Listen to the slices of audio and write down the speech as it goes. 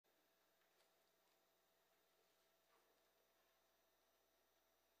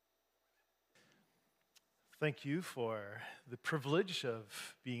Thank you for the privilege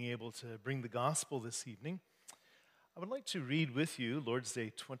of being able to bring the gospel this evening. I would like to read with you Lord's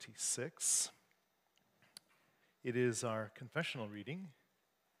Day 26. It is our confessional reading.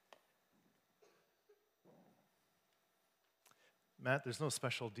 Matt, there's no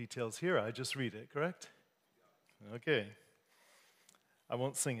special details here. I just read it, correct? Okay. I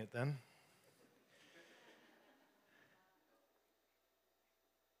won't sing it then.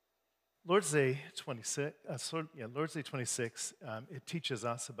 Lord's Day 26, it teaches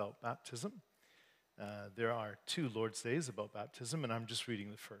us about baptism. There are two Lord's Days about baptism, and I'm just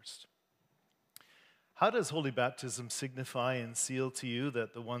reading the first. How does holy baptism signify and seal to you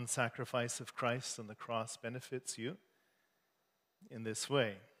that the one sacrifice of Christ on the cross benefits you? In this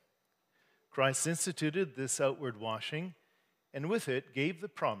way, Christ instituted this outward washing, and with it gave the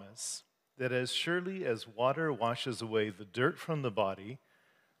promise that as surely as water washes away the dirt from the body,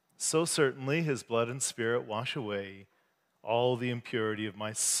 so certainly his blood and spirit wash away all the impurity of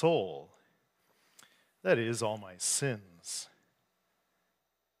my soul, that is, all my sins.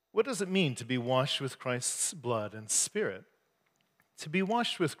 What does it mean to be washed with Christ's blood and spirit? To be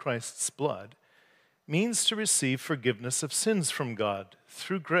washed with Christ's blood means to receive forgiveness of sins from God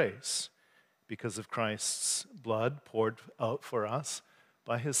through grace because of Christ's blood poured out for us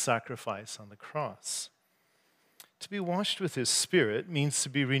by his sacrifice on the cross. To be washed with his Spirit means to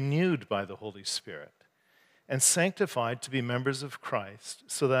be renewed by the Holy Spirit and sanctified to be members of Christ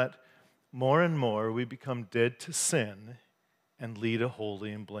so that more and more we become dead to sin and lead a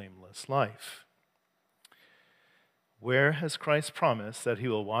holy and blameless life. Where has Christ promised that he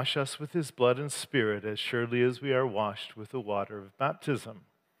will wash us with his blood and Spirit as surely as we are washed with the water of baptism?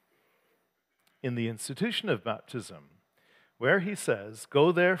 In the institution of baptism, where he says,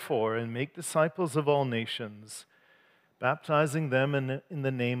 "Go therefore and make disciples of all nations, baptizing them in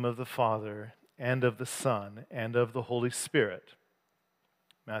the name of the Father, and of the Son, and of the Holy Spirit."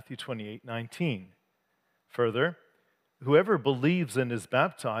 Matthew 28:19. Further, whoever believes and is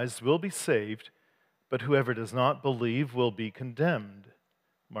baptized will be saved, but whoever does not believe will be condemned.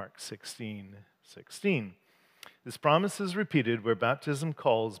 Mark 16:16. This promise is repeated where baptism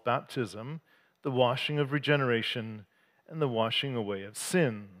calls baptism the washing of regeneration and the washing away of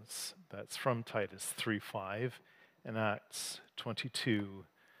sins. That's from Titus 3:5. And Acts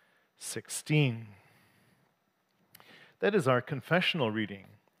 22:16. That is our confessional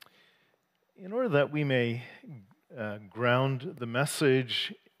reading. In order that we may ground the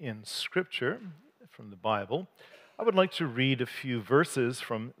message in Scripture from the Bible, I would like to read a few verses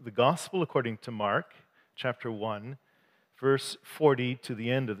from the Gospel according to Mark, chapter 1, verse 40 to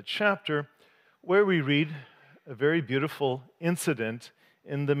the end of the chapter, where we read a very beautiful incident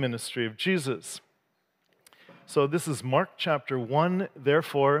in the ministry of Jesus. So this is Mark chapter 1,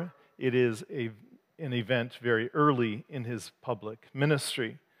 therefore it is an event very early in his public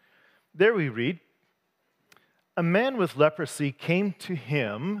ministry. There we read, "A man with leprosy came to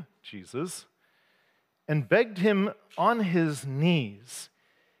him," Jesus, "and begged him on his knees,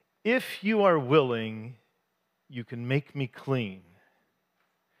 'If you are willing, you can make me clean.'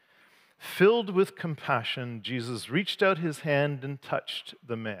 Filled with compassion, Jesus reached out his hand and touched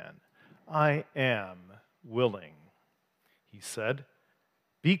the man. 'I am willing,' he said,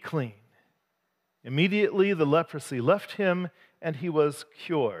 'be clean.' Immediately the leprosy left him and he was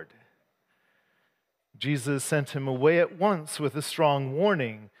cured. Jesus sent him away at once with a strong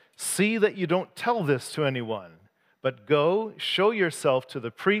warning. 'See that you don't tell this to anyone, but go, show yourself to the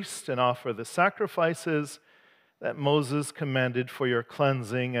priest and offer the sacrifices that Moses commanded for your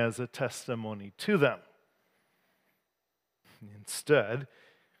cleansing as a testimony to them.' Instead,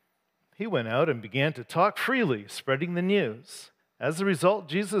 he went out and began to talk freely, spreading the news. As a result,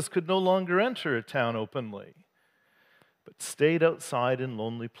 Jesus could no longer enter a town openly, but stayed outside in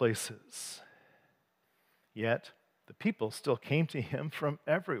lonely places. Yet, the people still came to him from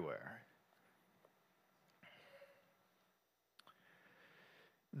everywhere."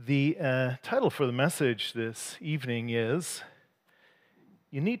 The title for the message this evening is,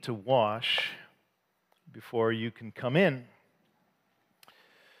 "You Need to Wash Before You Can Come In."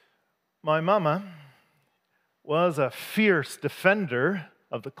 My mama was a fierce defender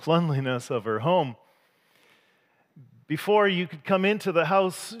of the cleanliness of her home. Before you could come into the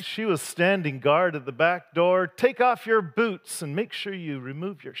house, she was standing guard at the back door. "Take off your boots and make sure you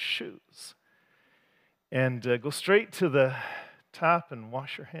remove your shoes. And go straight to the tap and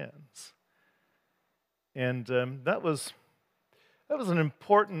wash your hands." And that was an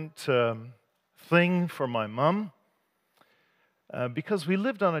important thing for my mom. Because we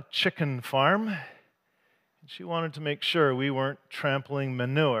lived on a chicken farm, and she wanted to make sure we weren't trampling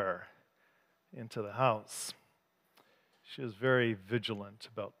manure into the house. She was very vigilant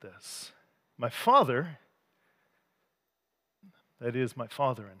about this. My Father, that is my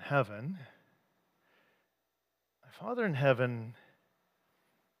Father in heaven, my Father in heaven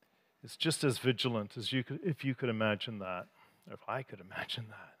is just as vigilant as you could, if you could imagine that, or if I could imagine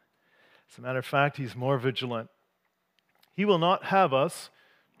that. As a matter of fact, he's more vigilant. He will not have us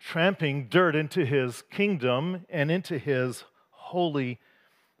tramping dirt into his kingdom and into his holy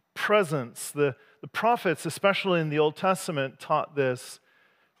presence. The prophets, especially in the Old Testament, taught this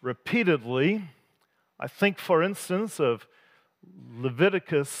repeatedly. I think, for instance, of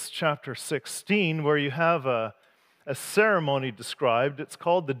Leviticus chapter 16, where you have a ceremony described. It's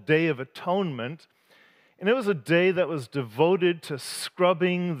called the Day of Atonement. And it was a day that was devoted to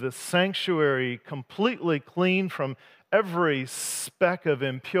scrubbing the sanctuary completely clean from every speck of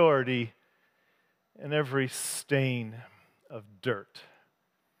impurity and every stain of dirt.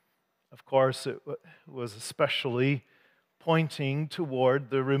 Of course, it was especially pointing toward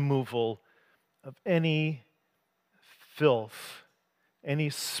the removal of any filth, any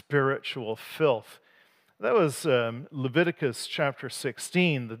spiritual filth. That was Leviticus chapter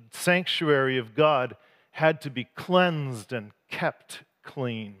 16. The sanctuary of God had to be cleansed and kept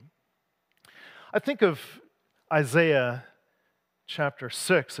clean. I think of Isaiah chapter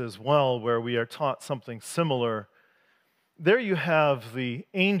 6 as well, where we are taught something similar. There you have the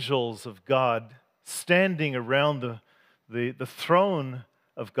angels of God standing around the throne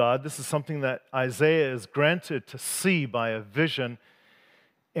of God. This is something that Isaiah is granted to see by a vision.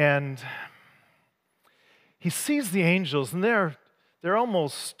 And he sees the angels, and they're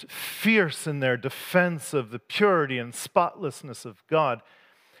almost fierce in their defense of the purity and spotlessness of God.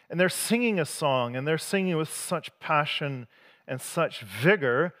 And they're singing a song, and they're singing with such passion and such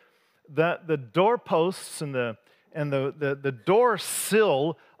vigor that the doorposts and the door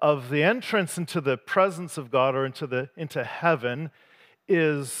sill of the entrance into the presence of God or into heaven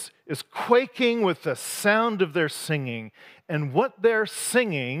is quaking with the sound of their singing. And what they're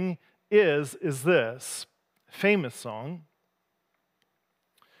singing is this famous song: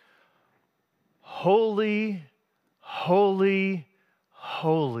 Holy, holy,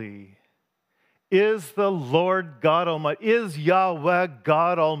 holy is the Lord God Almighty, is Yahweh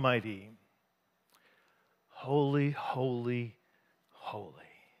God Almighty. Holy, holy, holy.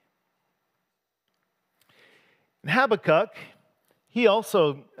 In Habakkuk, he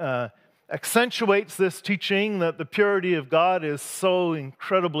also accentuates this teaching that the purity of God is so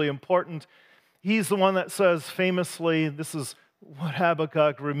incredibly important. He's the one that says famously, this is what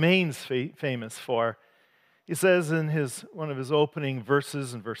Habakkuk remains famous for. He says in one of his opening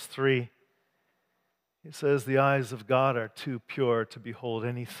verses in verse 3, he says, "The eyes of God are too pure to behold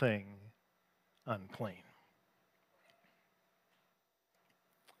anything unclean."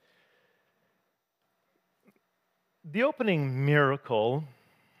 The opening miracle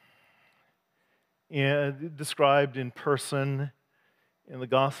described in person in the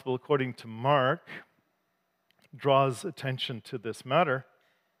Gospel according to Mark draws attention to this matter.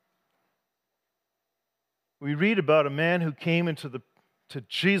 We read about a man who came to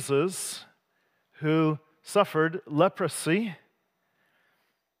Jesus who suffered leprosy.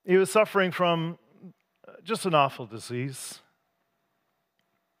 He was suffering from just an awful disease.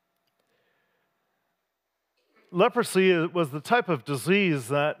 Leprosy was the type of disease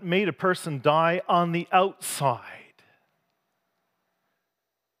that made a person die on the outside.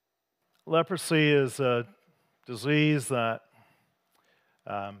 Leprosy is a disease that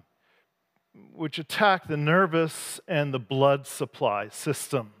which attack the nervous and the blood supply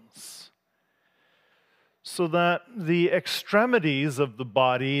systems, so that the extremities of the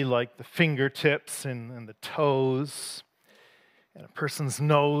body, like the fingertips and the toes, and a person's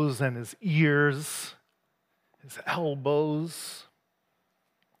nose and his ears, his elbows,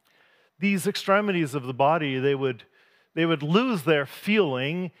 these extremities of the body, they would lose their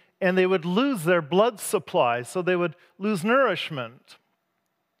feeling and they would lose their blood supply, so they would lose nourishment.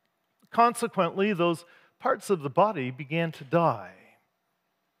 Consequently, those parts of the body began to die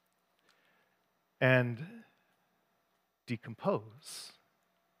and decompose.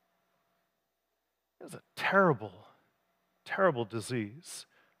 It was a terrible, terrible disease.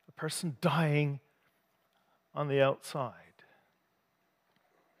 A person dying on the outside.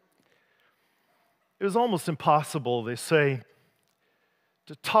 It was almost impossible, they say,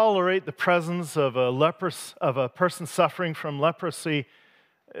 to tolerate the presence of a person suffering from leprosy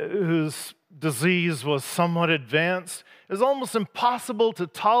whose disease was somewhat advanced. It was almost impossible to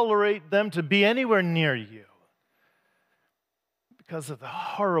tolerate them to be anywhere near you because of the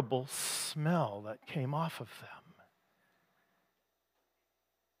horrible smell that came off of them.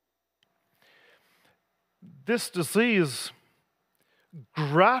 this disease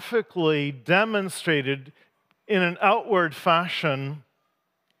graphically demonstrated in an outward fashion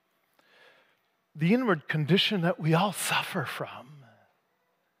the inward condition that we all suffer from.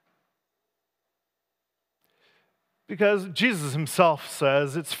 Because Jesus himself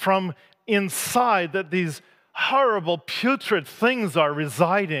says it's from inside that these horrible, putrid things are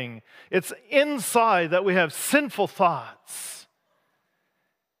residing. It's inside that we have sinful thoughts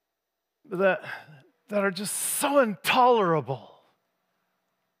that are just so intolerable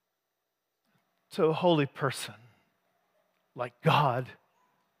to a holy person like God.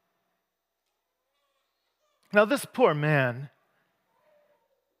 Now, this poor man,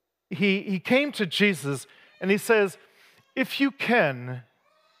 he came to Jesus and he says, if you can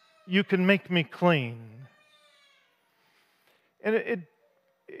make me clean. And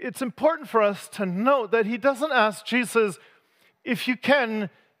it's important for us to note that he doesn't ask Jesus, if you can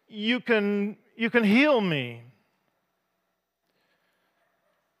heal me.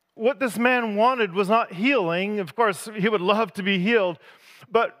 What this man wanted was not healing. Of course, he would love to be healed.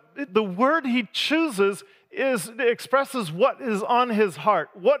 But the word he chooses expresses what is on his heart.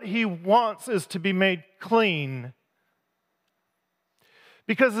 What he wants is to be made clean.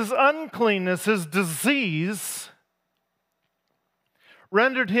 Because his uncleanness, his disease,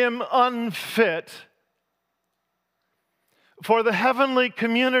 rendered him unfit for the heavenly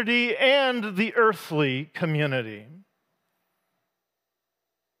community and the earthly community.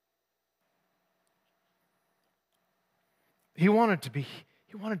 He wanted to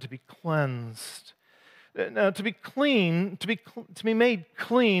be cleansed. Now, to be clean, to be made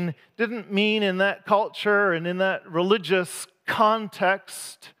clean didn't mean in that culture and in that religious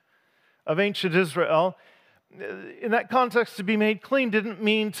context of ancient Israel, in that context, to be made clean didn't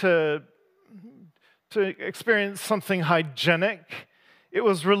mean to experience something hygienic. It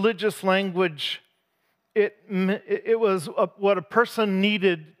was religious language. It was what a person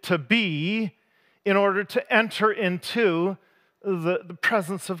needed to be in order to enter into the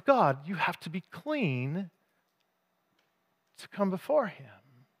presence of God. You have to be clean to come before Him.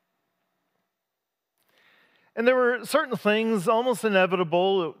 And there were certain things almost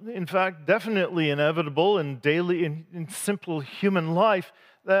inevitable, in fact, definitely inevitable in daily, in simple human life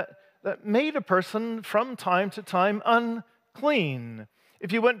that made a person from time to time unclean.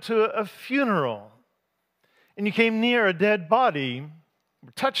 If you went to a funeral and you came near a dead body,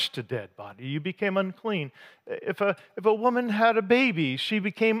 or touched a dead body, you became unclean. If a woman had a baby, she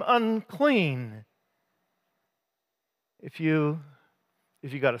became unclean. If you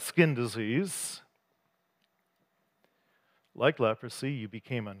got a skin disease, like leprosy, you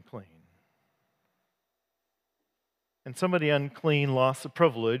became unclean. And somebody unclean lost the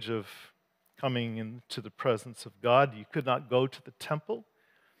privilege of coming into the presence of God. You could not go to the temple.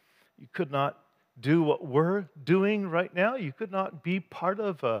 You could not do what we're doing right now. You could not be part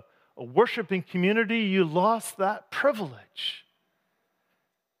of a worshiping community. You lost that privilege.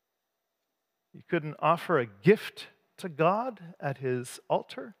 You couldn't offer a gift to God at His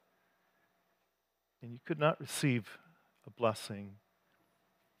altar. And you could not receive a blessing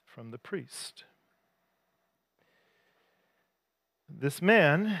from the priest. This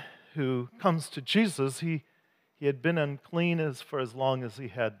man who comes to Jesus, he had been unclean for as long as he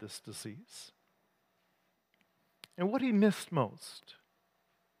had this disease. And what he missed most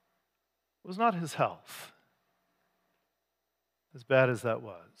was not his health, as bad as that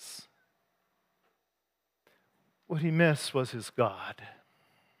was. What he missed was his God.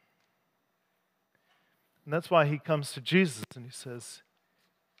 And that's why he comes to Jesus and he says,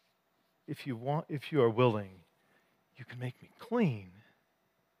 if you are willing, you can make me clean.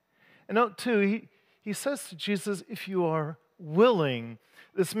 And note too, he says to Jesus, if you are willing.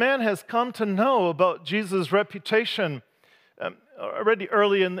 This man has come to know about Jesus' reputation. Already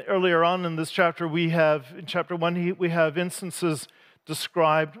earlier on in this chapter, in chapter 1, we have instances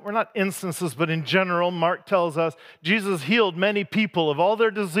described, or not instances, but in general, Mark tells us, Jesus healed many people of all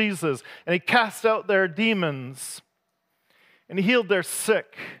their diseases, and He cast out their demons, and He healed their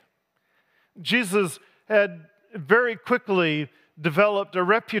sick. Jesus had very quickly developed a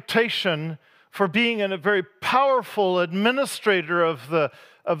reputation for being a very powerful administrator of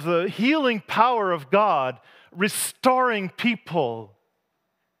the healing power of God, restoring people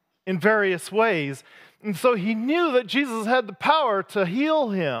in various ways. And so he knew that Jesus had the power to heal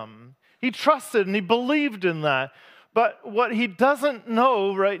him. He trusted and he believed in that. But what he doesn't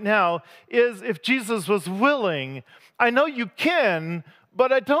know right now is if Jesus was willing. I know you can,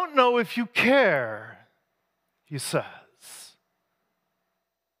 but I don't know if you care, he says.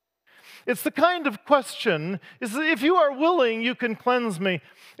 It's the kind of question, is that if you are willing, you can cleanse me.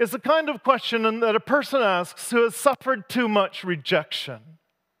 It's the kind of question that a person asks who has suffered too much rejection.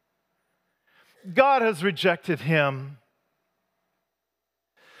 God has rejected him.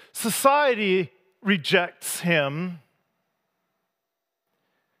 Society rejects him.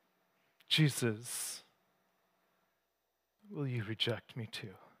 Jesus, will you reject me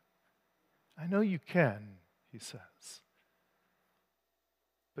too? I know you can, he says.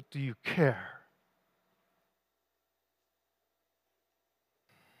 But do you care?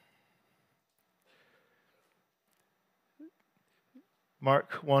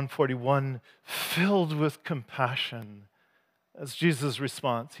 Mark 1:41, filled with compassion. As Jesus'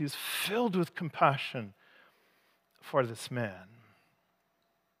 response, he's filled with compassion for this man.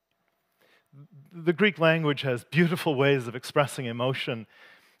 The Greek language has beautiful ways of expressing emotion.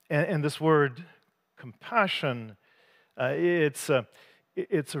 And this word, compassion, it's a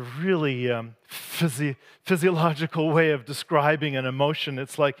really physiological way of describing an emotion.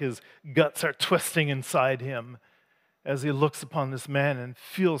 It's like his guts are twisting inside him as he looks upon this man and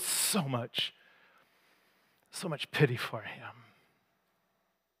feels so much pity for him.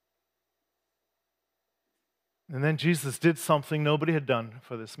 And then Jesus did something nobody had done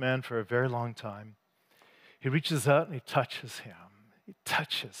for this man for a very long time. He reaches out and he touches him. He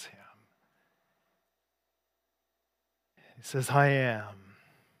touches him. He says, I am.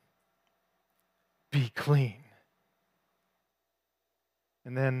 Be clean.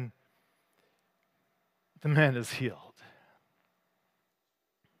 And then the man is healed.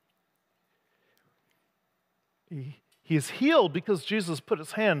 He is healed because Jesus put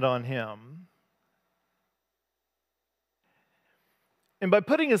his hand on him. And by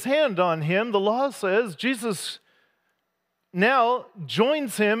putting his hand on him, the law says Jesus now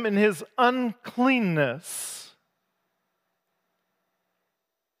joins him in his uncleanness.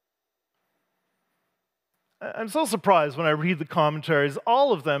 I'm so surprised when I read the commentaries.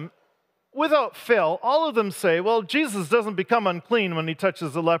 All of them, without fail, all of them say, well, Jesus doesn't become unclean when he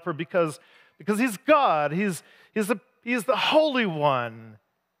touches the leper because he's God. He's the Holy One.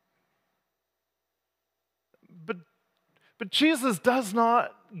 But Jesus does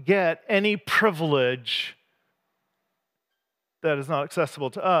not get any privilege that is not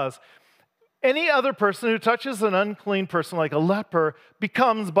accessible to us. Any other person who touches an unclean person, like a leper,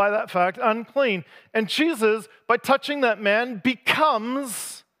 becomes, by that fact, unclean. And Jesus, by touching that man,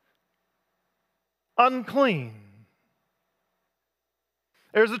 becomes unclean.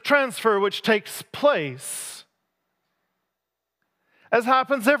 There's a transfer which takes place, as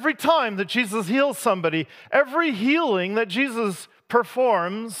happens every time that Jesus heals somebody. Every healing that Jesus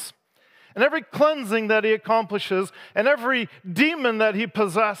performs, and every cleansing that he accomplishes, and every demon that he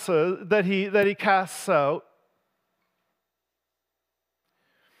possesses, that he casts out,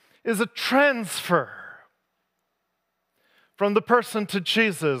 is a transfer from the person to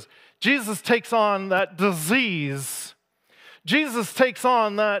Jesus. Jesus takes on that disease. Jesus takes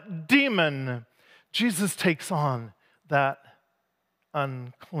on that demon. Jesus takes on that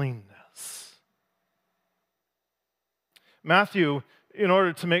uncleanness. Matthew, in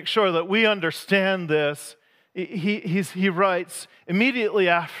order to make sure that we understand this, he writes immediately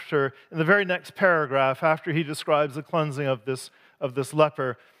after, in the very next paragraph, after he describes the cleansing of this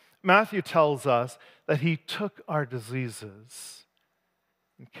leper, Matthew tells us that he took our diseases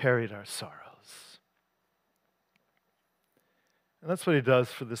and carried our sorrows. And that's what he does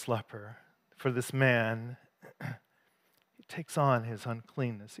for this leper, for this man. He takes on his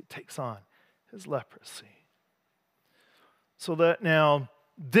uncleanness. He takes on his leprosy. So that now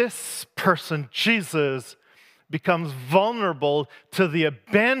this person, Jesus, becomes vulnerable to the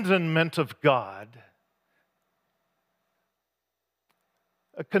abandonment of God.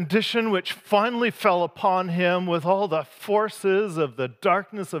 A condition which finally fell upon him with all the forces of the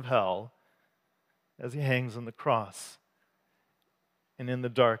darkness of hell as he hangs on the cross. And in the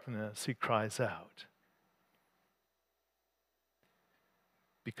darkness, he cries out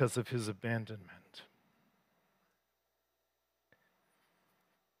because of his abandonment.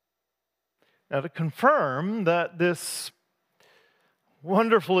 Now, to confirm that this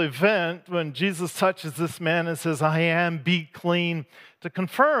wonderful event when Jesus touches this man and says, I am, be clean, to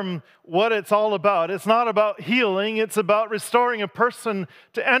confirm what it's all about. It's not about healing, it's about restoring a person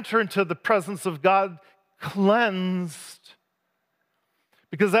to enter into the presence of God cleansed.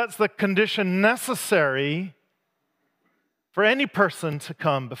 Because that's the condition necessary for any person to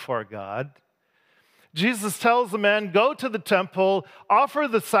come before God. Jesus tells the man, go to the temple, offer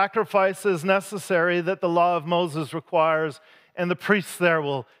the sacrifices necessary that the law of Moses requires, and the priests there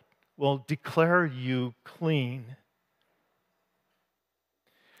will declare you clean.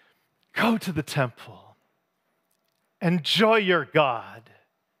 go to the temple. Enjoy your God.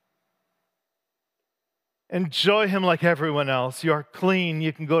 Enjoy him like everyone else. You are clean.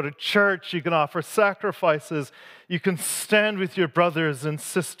 You can go to church. You can offer sacrifices. You can stand with your brothers and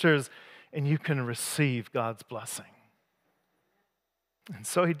sisters, and you can receive God's blessing. And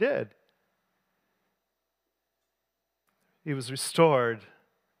so he did. He was restored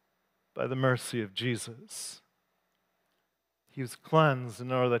by the mercy of Jesus. He was cleansed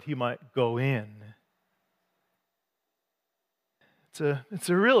in order that he might go in. It's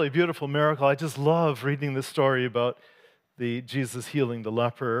a really beautiful miracle. I just love reading the story about Jesus healing the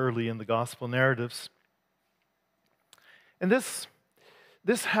leper early in the gospel narratives. And this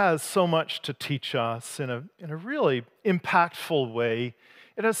has so much to teach us in a really impactful way.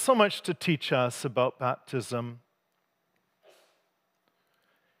 It has so much to teach us about baptism.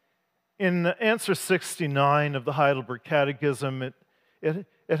 In answer 69 of the Heidelberg Catechism,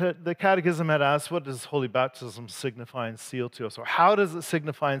 the Catechism had asked, what does holy baptism signify and seal to us? Or how does it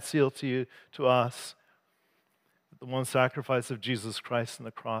signify and seal to us that the one sacrifice of Jesus Christ on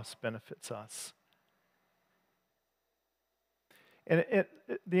the cross benefits us? And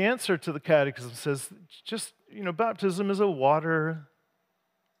the answer to the Catechism says, baptism is a water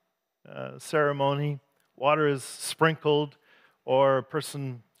ceremony. Water is sprinkled, or a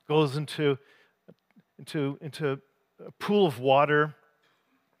person goes into a pool of water.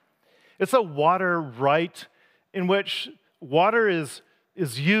 It's a water rite in which water is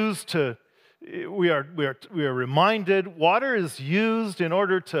used to, we are reminded, water is used in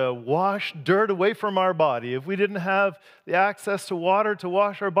order to wash dirt away from our body. If we didn't have the access to water to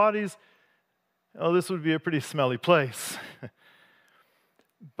wash our bodies, this would be a pretty smelly place.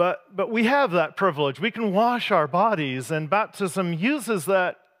 But we have that privilege. We can wash our bodies, and baptism uses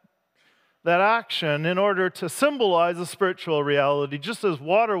that action in order to symbolize a spiritual reality, just as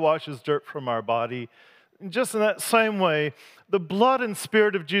water washes dirt from our body. Just in that same way, the blood and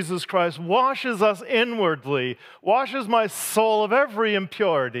spirit of Jesus Christ washes us inwardly, washes my soul of every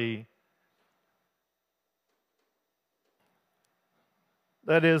impurity.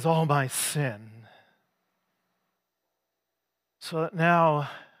 That is, all my sin. So that now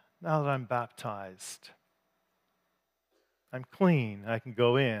that I'm baptized, I'm clean, I can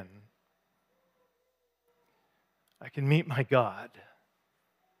go in. I can meet my God.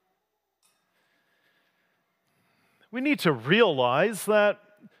 We need to realize that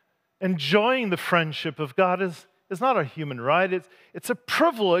enjoying the friendship of God is not a human right. It's a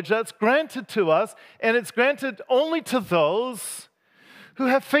privilege that's granted to us, and it's granted only to those who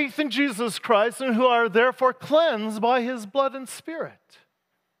have faith in Jesus Christ and who are therefore cleansed by his blood and spirit.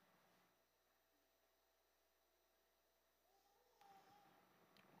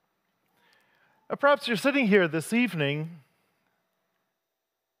 Perhaps you're sitting here this evening,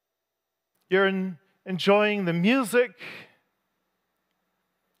 you're enjoying the music,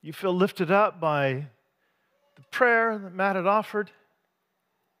 you feel lifted up by the prayer that Matt had offered,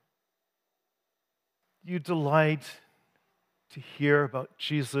 you delight to hear about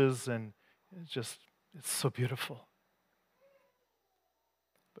Jesus, and it's so beautiful.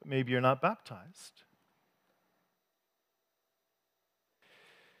 But maybe you're not baptized.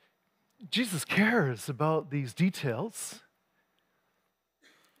 Jesus cares about these details.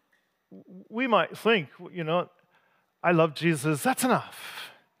 We might think, I love Jesus, that's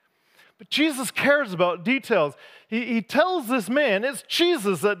enough. But Jesus cares about details. He tells this man, it's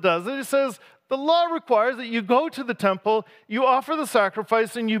Jesus that does it. He says, the law requires that you go to the temple, you offer the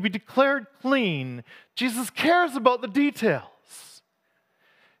sacrifice, and you be declared clean. Jesus cares about the details.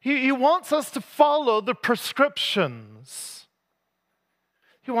 He wants us to follow the prescriptions.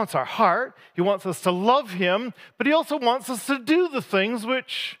 He wants our heart. He wants us to love him, but he also wants us to do the things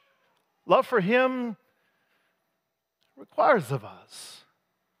which love for him requires of us.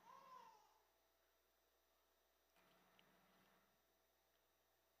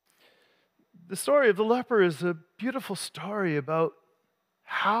 The story of the leper is a beautiful story about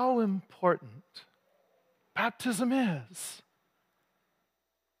how important baptism is.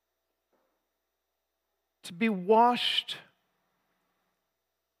 To be washed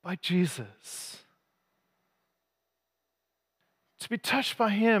by Jesus. To be touched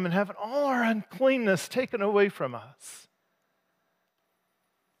by him and having all our uncleanness taken away from us.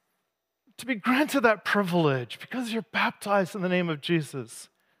 To be granted that privilege because you're baptized in the name of Jesus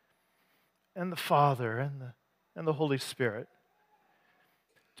and the Father and the Holy Spirit.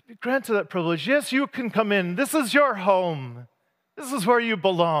 To be granted that privilege. Yes, you can come in. This is your home. This is where you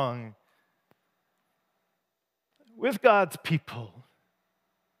belong. With God's people.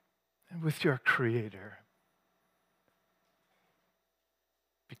 And with your Creator.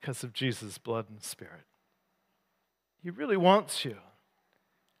 Be because of Jesus' blood and Spirit. He really wants you.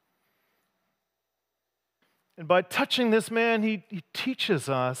 And by touching this man, he teaches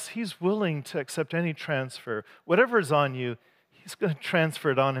us he's willing to accept any transfer. Whatever is on you, he's going to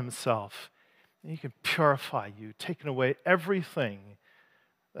transfer it on himself. And he can purify you, taking away everything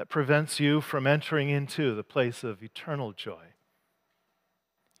that prevents you from entering into the place of eternal joy.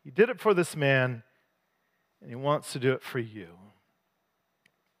 He did it for this man, and he wants to do it for you.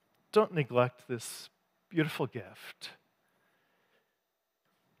 Don't neglect this beautiful gift.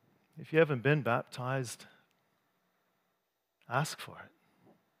 If you haven't been baptized, ask for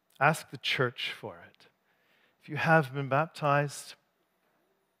it. Ask the church for it. If you have been baptized,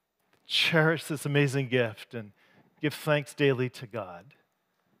 cherish this amazing gift and give thanks daily to God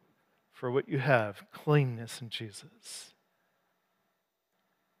for what you have, cleanness in Jesus.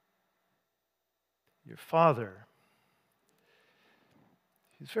 Your Father,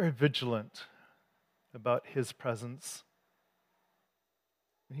 He's very vigilant about His presence.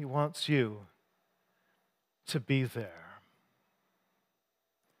 And He wants you to be there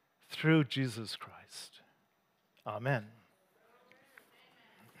through Jesus Christ. Amen.